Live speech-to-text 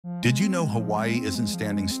Did you know Hawaii isn't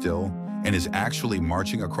standing still and is actually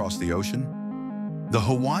marching across the ocean? The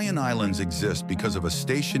Hawaiian Islands exist because of a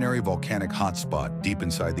stationary volcanic hotspot deep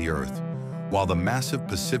inside the Earth, while the massive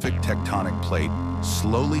Pacific tectonic plate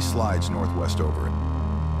slowly slides northwest over it.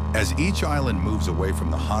 As each island moves away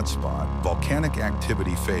from the hotspot, volcanic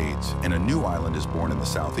activity fades and a new island is born in the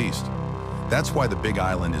southeast. That's why the Big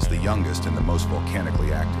Island is the youngest and the most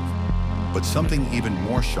volcanically active. But something even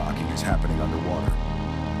more shocking is happening underwater.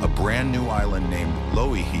 A brand new island named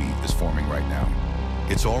Loihi is forming right now.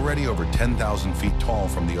 It's already over 10,000 feet tall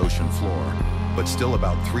from the ocean floor, but still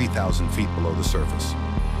about 3,000 feet below the surface.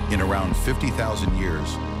 In around 50,000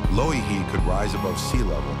 years, Loihi could rise above sea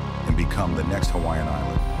level and become the next Hawaiian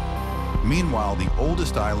island. Meanwhile, the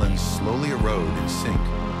oldest islands slowly erode and sink,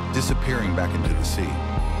 disappearing back into the sea.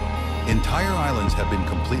 Entire islands have been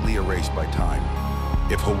completely erased by time.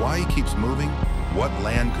 If Hawaii keeps moving, what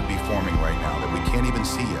land could be forming right now that we can't even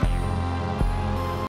see yet?